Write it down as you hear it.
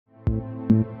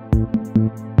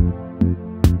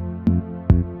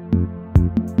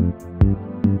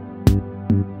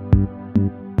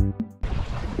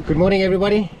Good morning,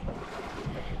 everybody.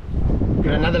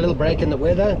 Got another little break in the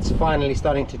weather. It's finally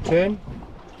starting to turn.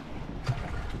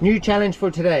 New challenge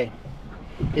for today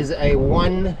is a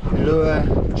one lure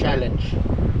challenge.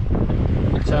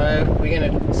 So we're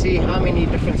going to see how many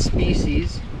different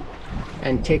species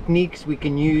and techniques we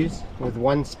can use with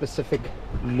one specific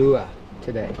lure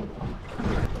today.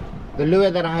 The lure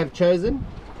that I have chosen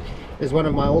is one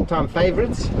of my all-time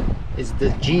favorites, is the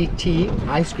GT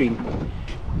Icecream.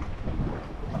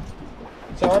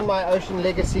 So on my Ocean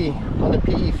Legacy on the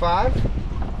PE5,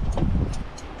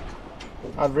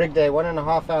 I've rigged a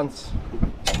 1.5 ounce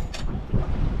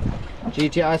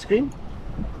GT Icecream,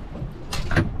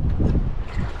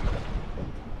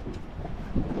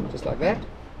 just like that.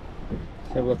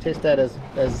 So we'll test that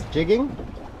as jigging.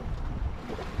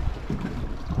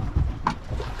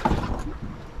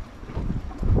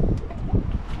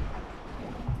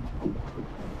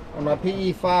 On my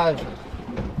PE5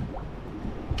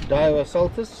 Daiwa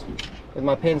Saltus with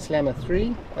my Pen Slammer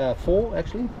 4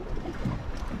 actually,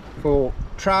 for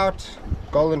trout,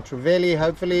 golden trevally,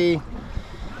 hopefully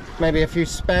maybe a few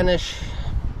Spanish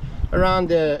around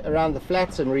the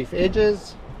flats and reef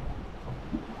edges.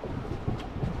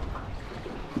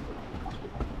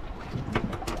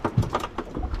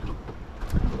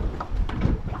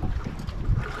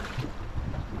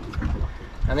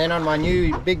 And then on my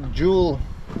new big jewel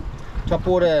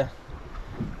topwater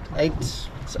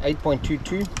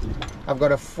 8.22, I've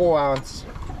got a 4 ounce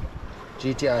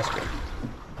GT Icecream.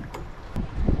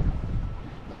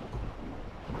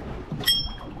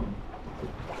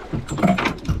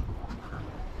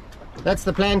 That's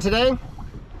the plan today.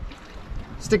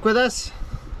 Stick with us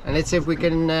and let's see if we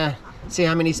can see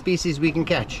how many species we can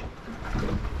catch.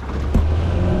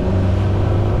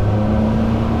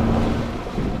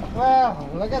 Wow,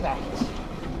 look at that.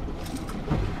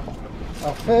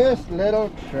 Our first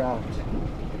little trout.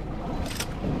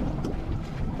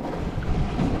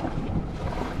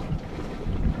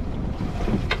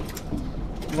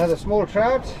 Another small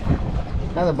trout,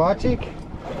 another barcheek.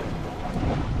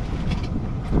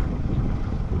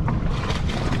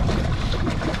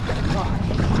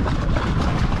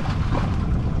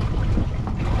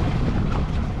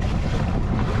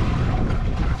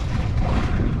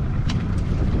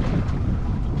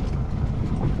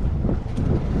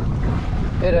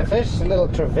 Bit of fish, a little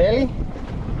trevally,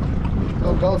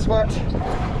 little gold spot.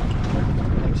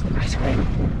 There's the ice cream.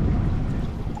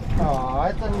 Oh,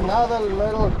 it's another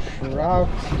little trout.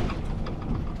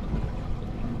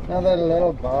 Another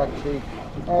little barcheek.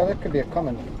 Oh, that could be a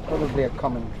common, probably a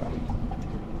common trout.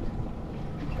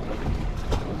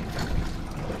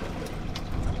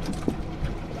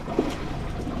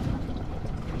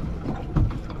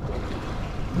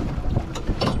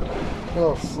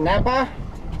 Little snapper.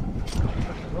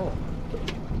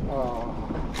 Oh,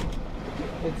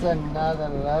 it's another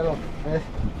little fish.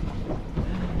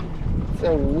 It's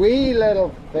a wee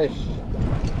little fish.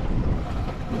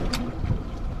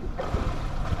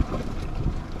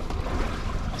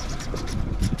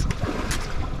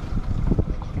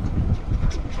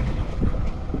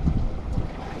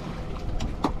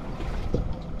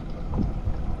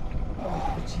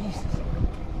 Oh, Jesus.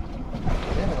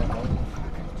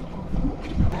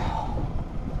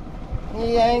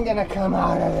 He ain't gonna come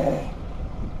out of there.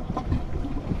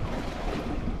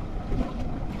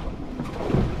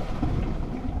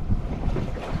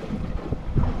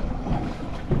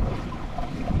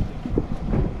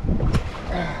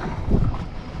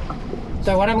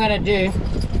 So what I'm going to do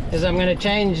is I'm going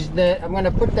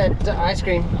to put that ice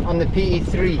cream on the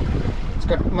PE3. It's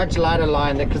got much lighter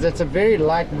line there because it's a very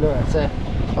light lure. So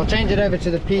I'll change it over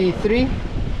to the PE3,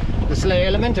 the slow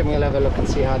element, and we'll have a look and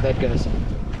see how that goes.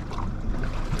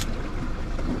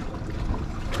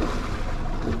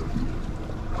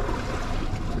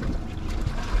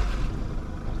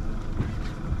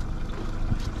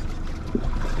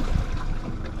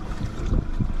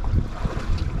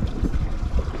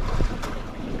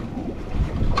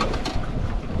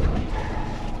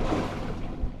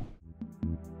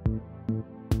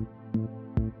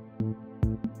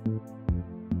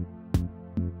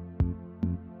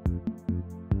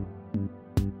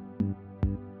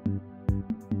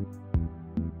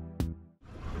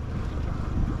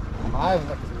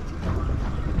 Hive activity.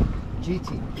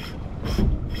 GT.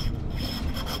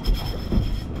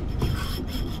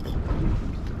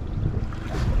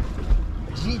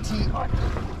 GT on.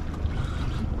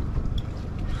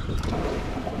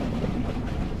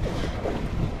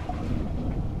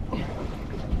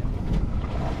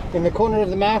 In the corner of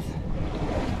the mouth.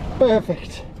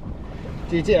 Perfect.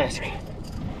 GT ice cream.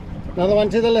 Another one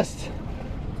to the list.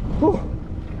 Whew.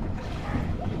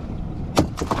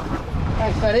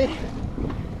 buddy.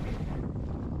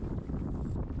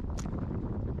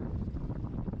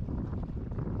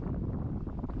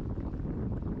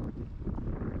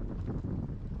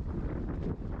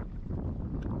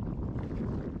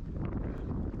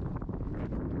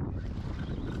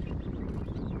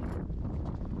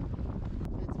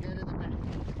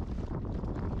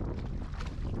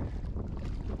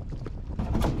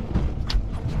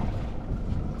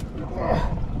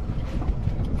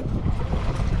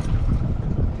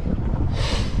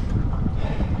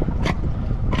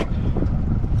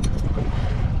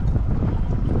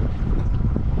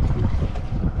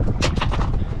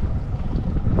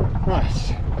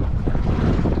 Nice.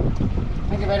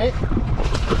 Thank you, buddy.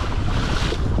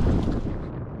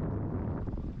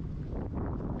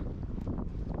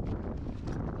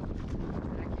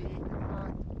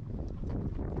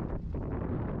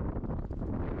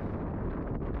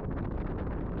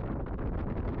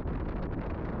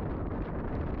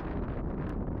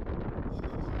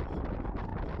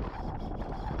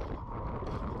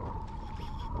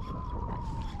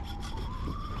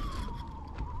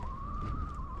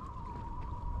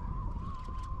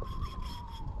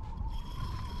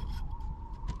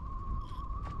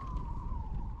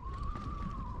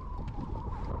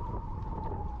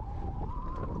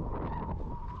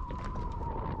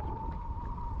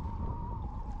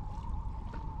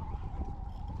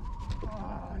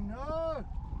 Oh no!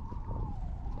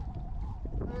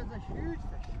 That was a huge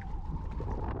fish.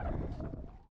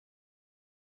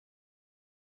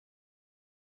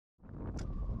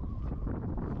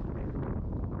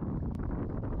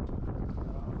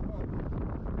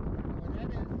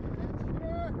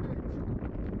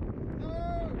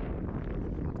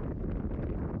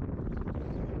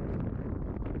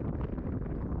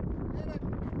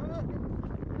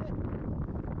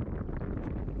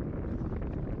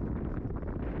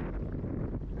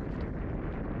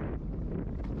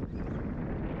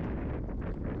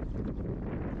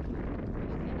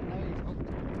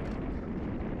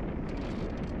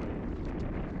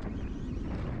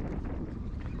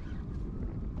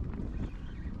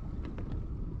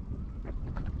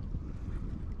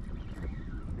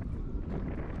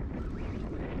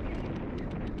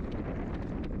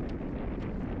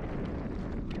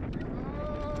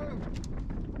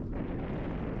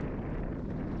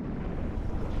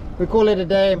 We call it a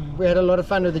day. We had a lot of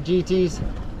fun with the GTs,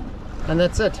 and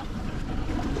that's it.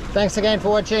 Thanks again for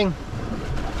watching.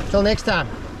 Till next time.